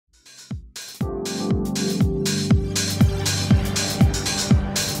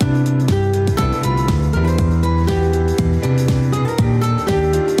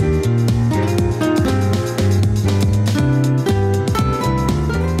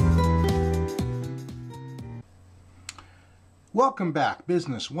Welcome back,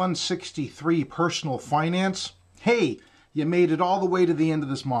 Business 163 Personal Finance. Hey, you made it all the way to the end of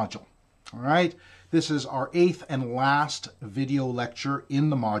this module. All right, this is our 8th and last video lecture in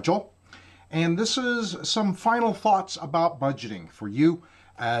the module. And this is some final thoughts about budgeting for you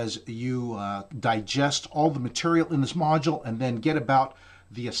as you digest all the material in this module and then get about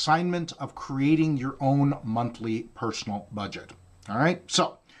the assignment of creating your own monthly personal budget. All right,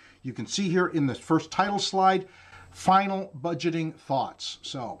 so you can see here in the first title slide, final budgeting thoughts.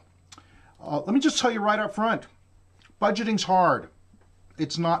 So let me just tell you right up front, budgeting's hard.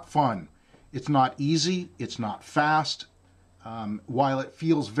 It's not fun. It's not easy. It's not fast. While it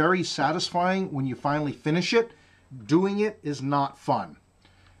feels very satisfying when you finally finish it, doing it is not fun.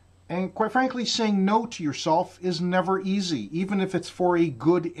 And quite frankly, saying no to yourself is never easy, even if it's for a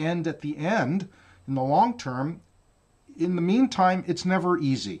good end at the end, in the long term. In the meantime, it's never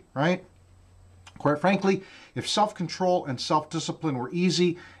easy, right? Quite frankly, if self-control and self-discipline were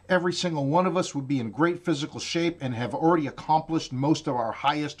easy, every single one of us would be in great physical shape and have already accomplished most of our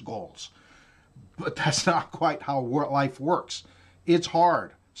highest goals. But that's not quite how life works. It's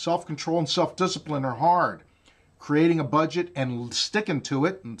hard. Self-control and self-discipline are hard. Creating a budget and sticking to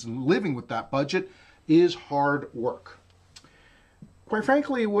it and living with that budget is hard work. Quite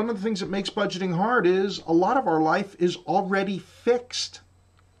frankly, one of the things that makes budgeting hard is a lot of our life is already fixed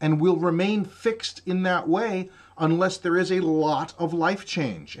and will remain fixed in that way unless there is a lot of life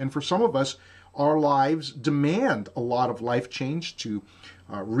change. And for some of us, our lives demand a lot of life change to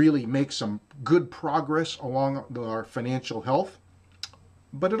really make some good progress along our financial health.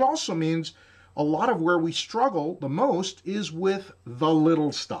 But it also means a lot of where we struggle the most is with the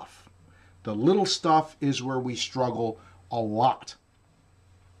little stuff. The little stuff is where we struggle a lot.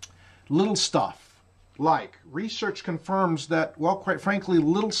 Little stuff. Like, research confirms that, well, quite frankly,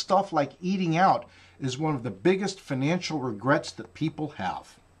 little stuff like eating out is one of the biggest financial regrets that people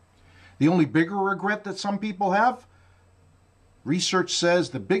have. The only bigger regret that some people have, research says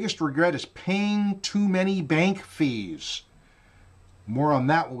the biggest regret is paying too many bank fees. More on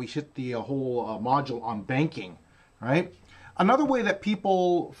that when we hit the whole module on banking, right? Another way that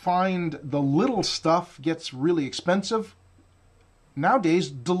people find the little stuff gets really expensive nowadays,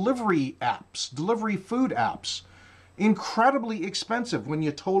 delivery apps, delivery food apps, incredibly expensive when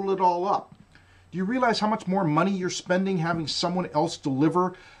you total it all up. Do you realize how much more money you're spending having someone else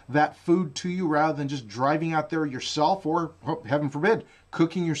deliver that food to you rather than just driving out there yourself or, oh, heaven forbid,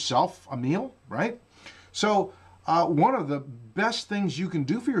 cooking yourself a meal, right? So one of the best things you can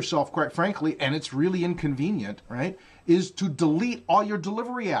do for yourself, quite frankly, and it's really inconvenient, right, is to delete all your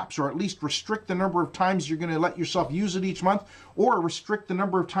delivery apps, or at least restrict the number of times you're going to let yourself use it each month, or restrict the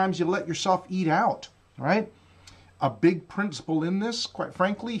number of times you let yourself eat out, right? A big principle in this, quite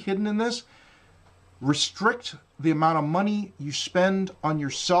frankly, hidden in this, restrict the amount of money you spend on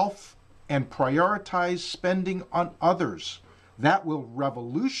yourself and prioritize spending on others. That will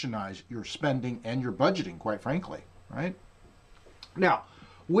revolutionize your spending and your budgeting, quite frankly, right? Now,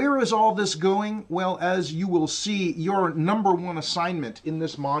 where is all this going? Well, as you will see, your number one assignment in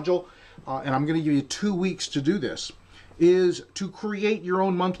this module, and I'm going to give you 2 weeks to do this, is to create your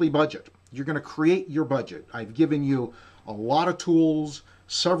own monthly budget. You're going to create your budget. I've given you a lot of tools,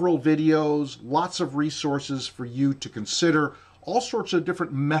 several videos, lots of resources for you to consider, all sorts of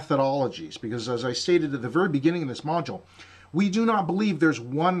different methodologies, because as I stated at the very beginning of this module, we do not believe there's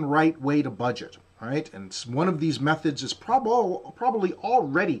one right way to budget, right? And one of these methods is probably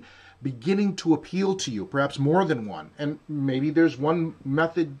already beginning to appeal to you, perhaps more than one. And maybe there's one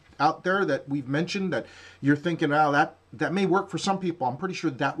method out there that we've mentioned that you're thinking, oh, that may work for some people. I'm pretty sure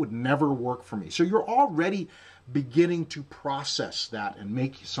that would never work for me. So you're already beginning to process that and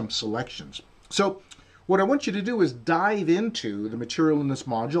make some selections. So what I want you to do is dive into the material in this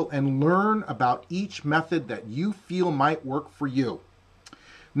module and learn about each method that you feel might work for you.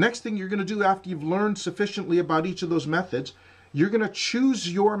 Next thing you're going to do after you've learned sufficiently about each of those methods, you're going to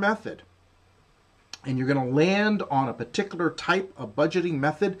choose your method. And you're going to land on a particular type of budgeting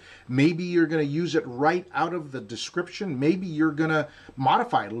method. Maybe you're going to use it right out of the description. Maybe you're going to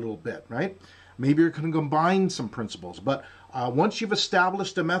modify it a little bit, right? Maybe you're going to combine some principles. But once you've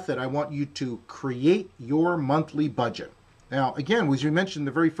established a method, I want you to create your monthly budget. Now, again, as we mentioned in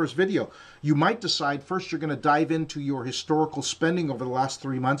the very first video, you might decide first you're going to dive into your historical spending over the last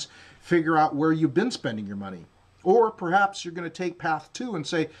 3 months, figure out where you've been spending your money. Or perhaps you're going to take path 2 and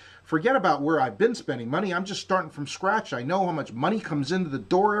say, forget about where I've been spending money. I'm just starting from scratch. I know how much money comes into the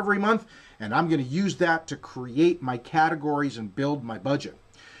door every month, and I'm going to use that to create my categories and build my budget.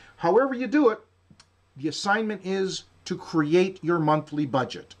 However you do it, the assignment is to to create your monthly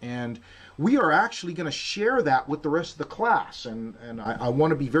budget. And we are actually going to share that with the rest of the class. And I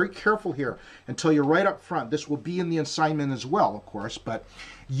want to be very careful here and tell you right up front, this will be in the assignment as well, of course, but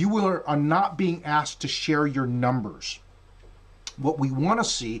you are not being asked to share your numbers. What we want to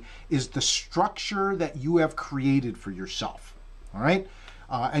see is the structure that you have created for yourself, all right?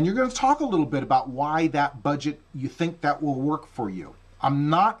 And you're going to talk a little bit about why that budget, you think that will work for you. I'm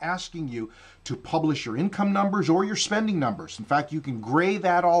not asking you to publish your income numbers or your spending numbers. In fact, you can gray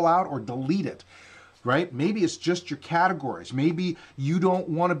that all out or delete it, right? Maybe it's just your categories. Maybe you don't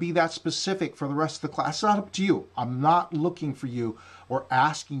want to be that specific for the rest of the class. It's not up to you. I'm not looking for you or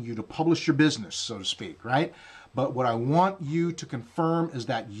asking you to publish your business, so to speak, right? But what I want you to confirm is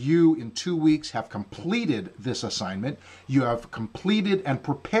that you, in 2 weeks, have completed this assignment. You have completed and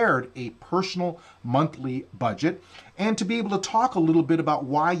prepared a personal monthly budget, and to be able to talk a little bit about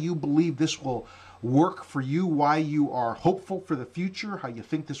why you believe this will work for you, why you are hopeful for the future, how you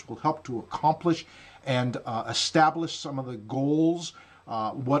think this will help to accomplish and establish some of the goals,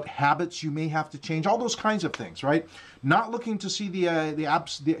 what habits you may have to change, all those kinds of things, right? Not looking to see the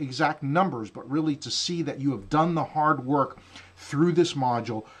exact numbers, but really to see that you have done the hard work through this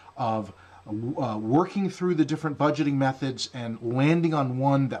module of working through the different budgeting methods and landing on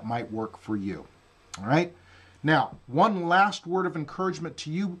one that might work for you, all right? Now, one last word of encouragement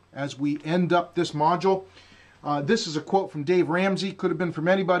to you as we end up this module. This is a quote from Dave Ramsey. Could have been from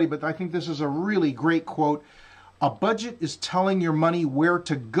anybody, but I think this is a really great quote. A budget is telling your money where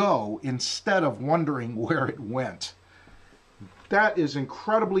to go instead of wondering where it went. That is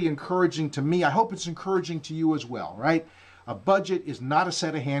incredibly encouraging to me. I hope it's encouraging to you as well, right? A budget is not a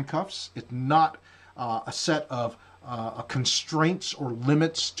set of handcuffs. It's not a set of constraints or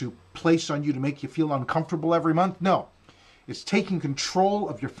limits to place on you to make you feel uncomfortable every month. No, it's taking control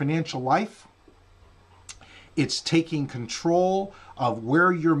of your financial life. It's taking control of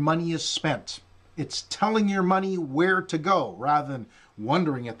where your money is spent. It's telling your money where to go rather than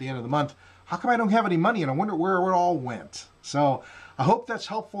wondering at the end of the month, how come I don't have any money and I wonder where it all went? So I hope that's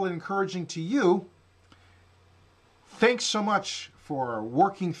helpful and encouraging to you. Thanks so much for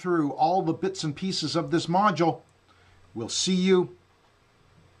working through all the bits and pieces of this module. We'll see you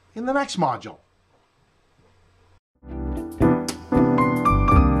in the next module.